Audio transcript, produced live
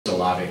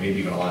Olave, maybe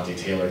even Alontae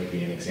Taylor could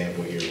be an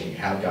example here. When you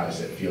have guys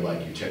that feel like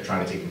you're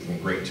trying to take them from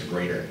great to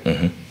greater,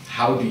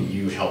 how do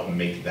you help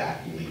make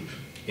that leap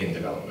in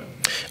development?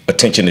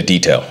 Attention to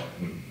detail.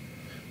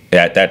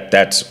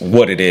 That's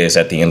what it is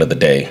at the end of the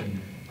day.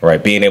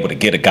 Right, being able to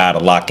get a guy to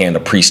lock in the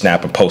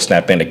pre-snap and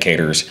post-snap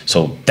indicators,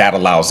 so that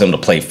allows them to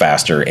play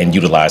faster and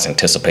utilize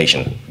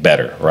anticipation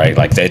better, right?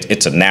 Like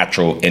it's a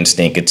natural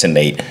instinct, it's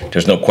innate.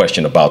 There's no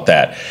question about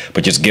that.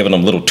 But just giving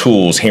them little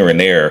tools here and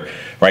there,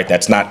 right?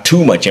 That's not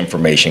too much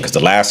information, because the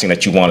last thing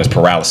that you want is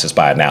paralysis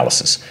by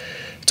analysis.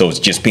 So it's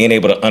just being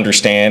able to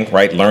understand,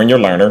 right? Learn your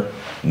learner,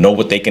 know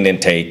what they can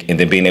intake, and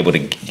then being able to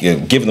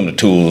give them the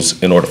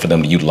tools in order for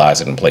them to utilize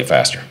it and play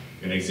faster.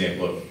 An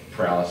example of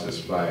paralysis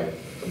by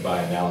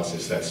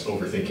analysis, that's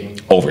overthinking?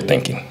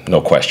 Overthinking,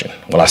 no question.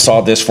 Well, I saw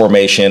this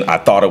formation, I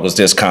thought it was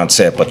this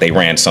concept, but they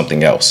ran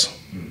something else.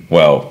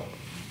 Well,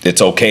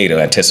 it's okay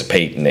to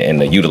anticipate and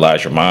to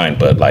utilize your mind,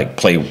 but like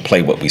play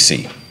what we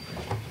see.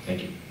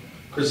 Thank you.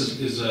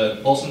 Kris, is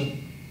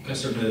Paulson kind of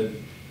starting to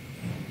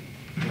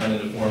run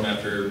into form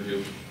after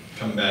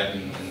coming back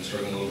and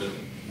struggling a little bit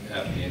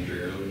after the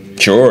injury earlier?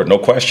 Sure, no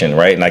question,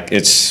 right? Like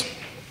it's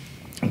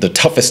the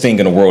toughest thing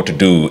in the world to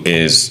do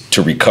is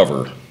to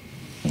recover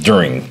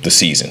during the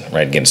season,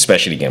 right? Again,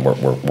 especially again, we're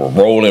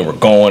rolling, we're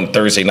going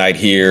Thursday night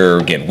here,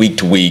 again, week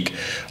to week,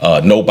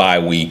 no bye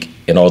week,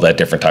 and all that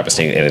different type of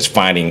thing. And it's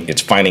finding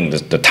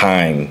the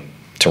time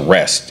to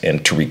rest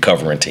and to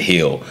recover and to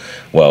heal.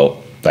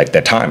 Well, like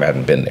that time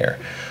hadn't been there.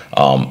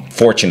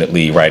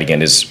 Fortunately, right, again,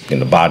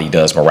 the body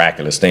does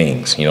miraculous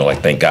things,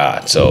 like thank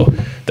God. So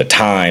the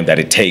time that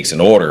it takes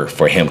in order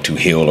for him to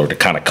heal or to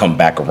kind of come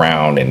back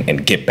around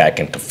and get back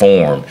into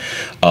form,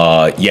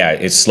 yeah,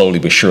 it slowly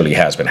but surely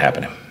has been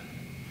happening.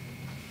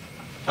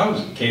 How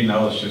has Caden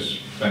Ellis just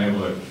been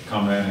able to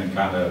come in and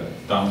kind of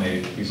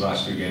dominate these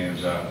last two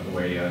games the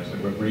way he has? Like,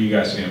 where do you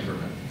guys see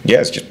improvement? Yeah,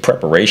 it's just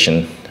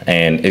preparation,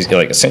 and it's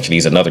like essentially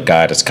he's another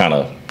guy that's kind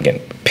of again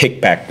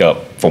picked back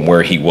up from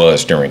where he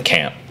was during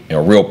camp.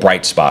 A real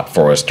bright spot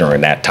for us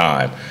during that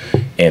time.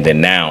 And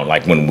then now,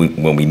 like when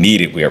we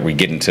need it, we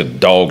get into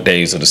dog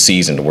days of the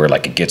season to where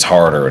like it gets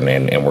harder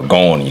and we're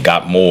going, you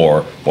got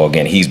more. Well,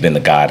 again, he's been the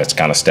guy that's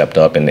kind of stepped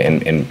up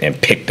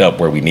and picked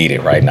up where we need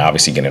it, right? Now,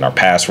 obviously getting our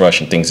pass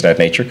rush and things of that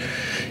nature.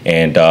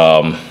 And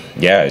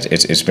yeah,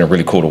 it's been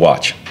really cool to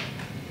watch.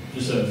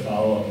 Just a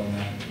follow-up on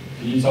that.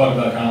 Can you talk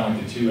about kind of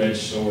like the two-edged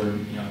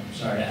sword,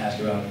 sorry to ask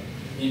about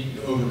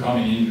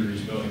overcoming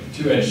injuries, but like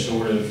the two-edged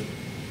sword of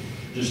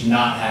just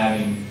not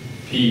having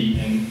Pete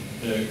and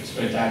the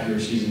spectacular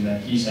season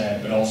that he's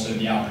had, but also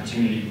the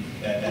opportunity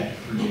that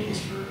creates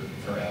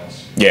for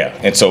Ellis. Yeah,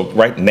 and so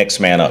right,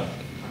 next man up,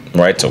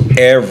 right? So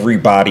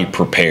everybody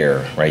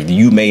prepare, right?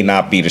 You may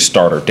not be the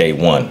starter day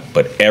one,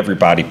 but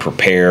everybody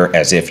prepare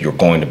as if you're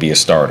going to be a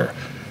starter.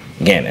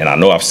 Again, and I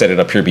know I've said it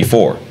up here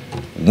before,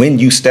 when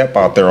you step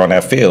out there on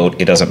that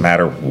field, it doesn't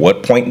matter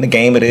what point in the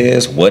game it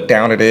is, what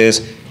down it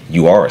is,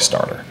 you are a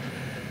starter.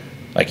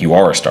 Like you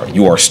are a starter.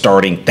 You are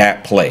starting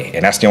that play,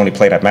 and that's the only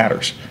play that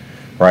matters.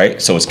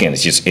 Right? So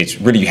it's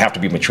really, you have to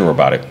be mature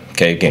about it.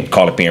 Okay, again,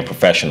 call it being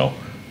professional.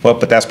 Well,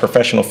 but that's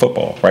professional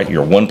football, right?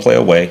 You're one play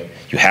away.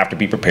 You have to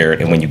be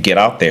prepared. And when you get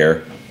out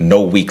there,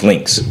 no weak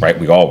links, right?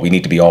 We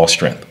need to be all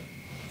strength.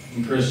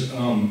 And Kris,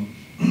 when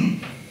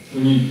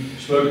you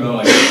spoke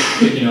about like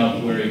picking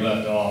up where he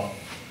left off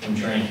from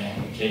training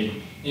camp,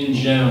 Kate, in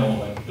general,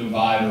 like the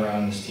vibe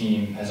around this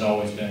team has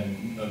always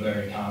been a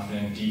very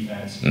confident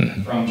defense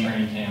from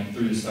training camp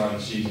through the start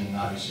of the season. And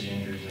obviously,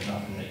 injuries are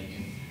nothing that you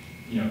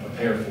can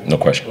prepare for. No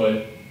question.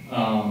 But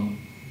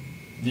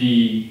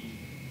the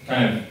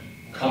kind of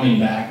coming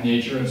back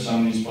nature of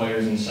some of these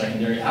players in the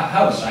secondary,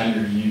 how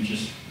excited are you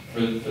just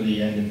for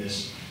the end of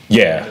this?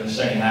 Yeah. For the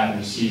second half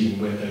of the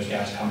season with those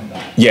guys coming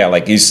back. Yeah,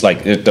 like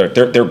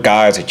they're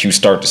guys that you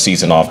start the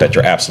season off that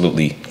you're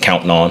absolutely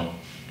counting on,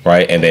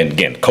 right? And then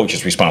again,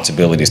 coach's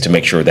responsibility is to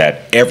make sure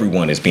that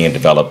everyone is being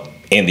developed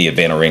in the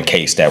event or in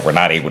case that we're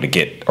not able to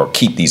get or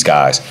keep these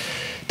guys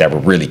that we're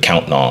really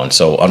counting on.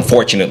 So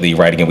unfortunately,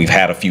 right, again, we've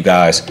had a few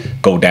guys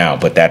go down,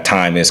 but that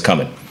time is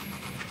coming,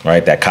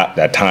 right?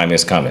 That time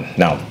is coming.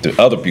 Now, the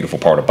other beautiful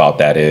part about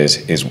that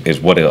is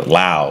what it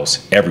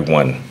allows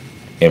everyone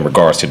in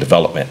regards to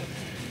development,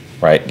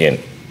 right? Again,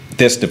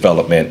 this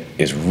development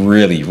is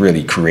really,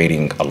 really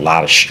creating a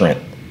lot of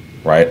strength,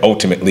 right?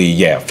 Ultimately,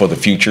 yeah, for the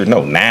future,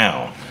 no,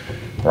 now.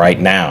 Right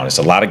now, there's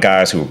a lot of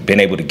guys who have been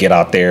able to get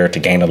out there to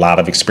gain a lot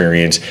of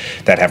experience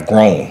that have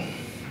grown,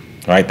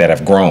 right, that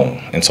have grown.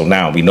 And so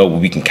now we know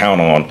what we can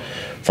count on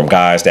from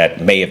guys that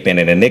may have been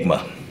an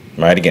enigma,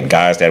 right? Again,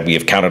 guys that we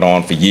have counted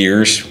on for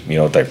years,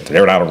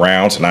 they're not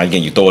around. So now,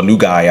 again, you throw a new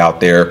guy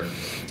out there,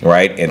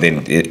 right? And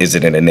then is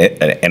it an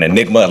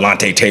enigma,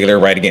 Alontae Taylor,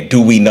 right? Again,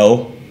 do we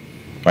know,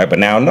 right? But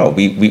now, no,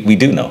 we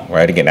do know,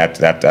 right? Again,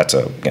 that's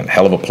a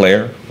hell of a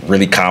player,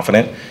 really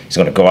confident. He's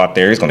going to go out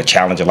there, he's going to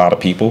challenge a lot of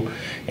people,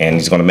 and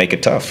he's going to make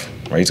it tough.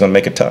 Right, he's going to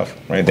make it tough,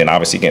 right? Then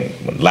obviously, again,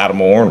 when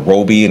Lattimore and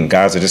Roby and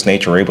guys of this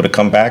nature are able to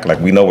come back, like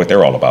we know what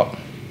they're all about.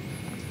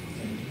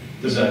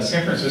 Does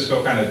San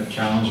Francisco kind of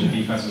challenge the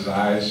defense's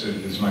eyes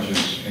as much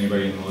as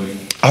anybody in the league?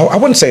 I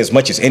wouldn't say as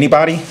much as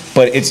anybody,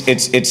 but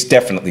it's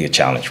definitely a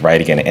challenge, right?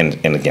 Again,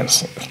 and again,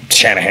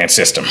 Shanahan's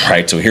system,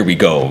 right? So here we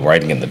go,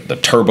 right? Again, the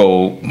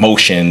turbo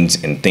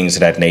motions and things of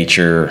that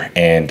nature.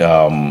 And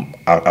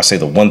I'll say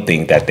the one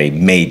thing that they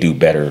may do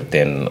better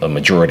than a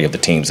majority of the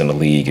teams in the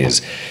league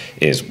is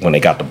when they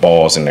got the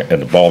ball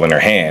in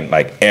their hand,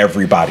 like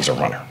everybody's a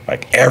runner.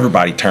 Like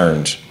everybody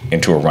turns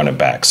into a running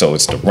back. So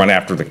it's the run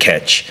after the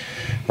catch,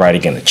 right?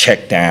 Again, the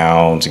check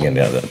downs, again,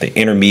 the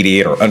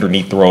intermediate or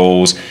underneath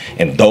throws,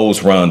 and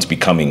those runs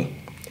becoming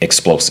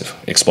explosive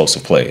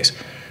plays.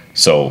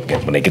 So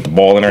again, when they get the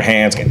ball in their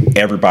hands, again,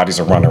 everybody's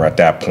a runner at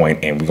that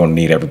point, and we're going to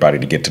need everybody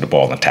to get to the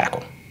ball and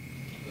tackle.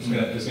 I was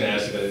going to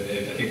ask you that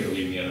I think they're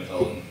leading the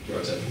NFL in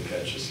yards after the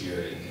catch this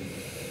year. And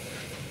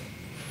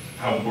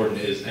how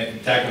important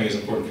tackling is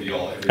important for you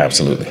all?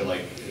 Absolutely. But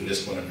like in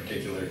this one in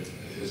particular,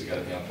 has it got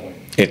to be on point?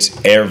 It's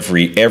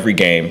every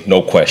game,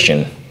 no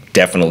question.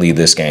 Definitely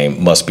this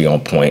game must be on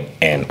point,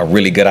 and a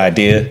really good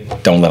idea,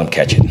 don't let them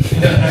catch it.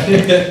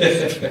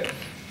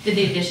 Did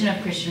the addition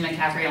of Christian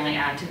McCaffrey only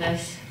add to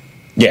this?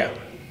 Yeah,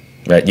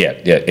 right. Yeah,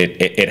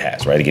 it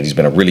has, right? Again, he's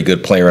been a really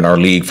good player in our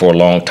league for a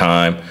long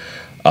time.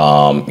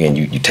 And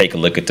you take a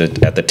look at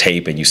the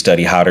tape and you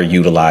study how they're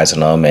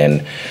utilizing them,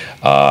 and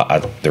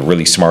they're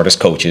really smart as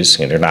coaches,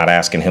 and they're not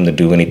asking him to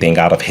do anything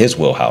out of his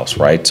wheelhouse,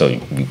 right? So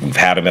we've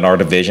had him in our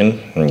division,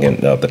 and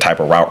the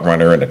type of route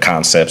runner and the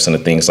concepts and the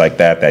things like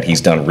that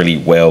he's done really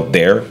well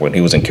there when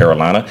he was in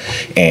Carolina,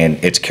 and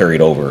it's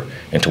carried over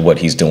into what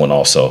he's doing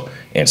also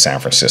in San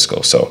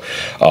Francisco. So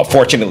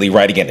fortunately,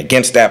 right, again,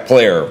 against that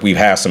player, we've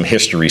had some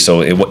history, so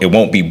it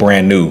won't be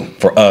brand new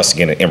for us,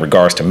 again, in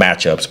regards to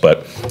matchups,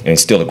 but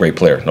he's still a great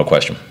player, no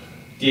question.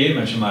 DA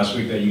mentioned last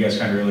week that you guys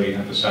kind of really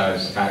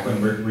emphasized tackling.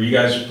 Were you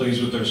guys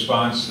pleased with the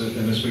response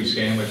in this week's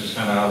game, which is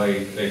kind of how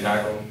they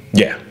tackle?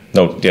 Yeah,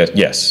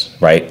 yes,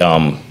 right.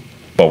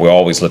 But we're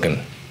always looking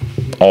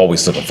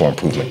for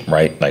improvement,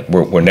 right? Like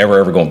we're never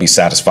ever going to be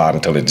satisfied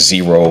until it's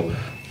 0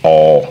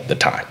 all the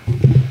time.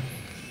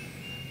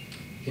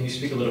 Can you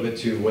speak a little bit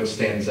to what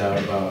stands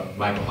out about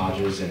Michael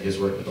Hodges and his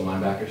work with the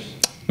linebackers?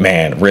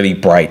 Man, really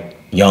bright,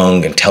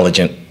 young,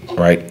 intelligent,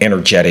 right,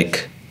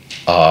 energetic.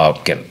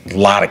 Get a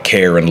lot of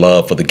care and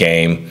love for the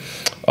game.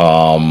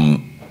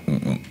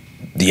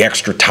 The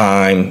extra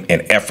time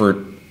and effort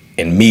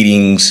in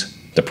meetings,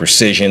 the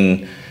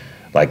precision,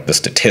 like the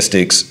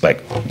statistics,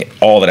 like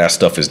all of that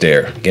stuff is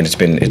there. Again,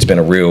 it's been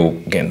a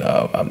real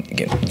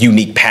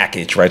unique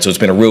package, right? So it's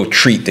been a real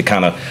treat to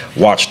kind of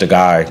watch the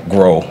guy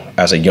grow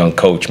as a young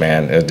coach,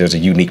 man. There's a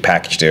unique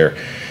package there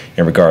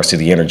in regards to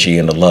the energy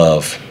and the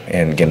love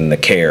and again the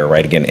care,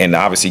 right? Again, and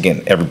obviously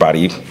again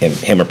everybody and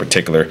him in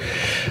particular.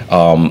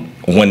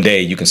 One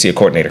day you can see a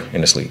coordinator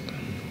in this league.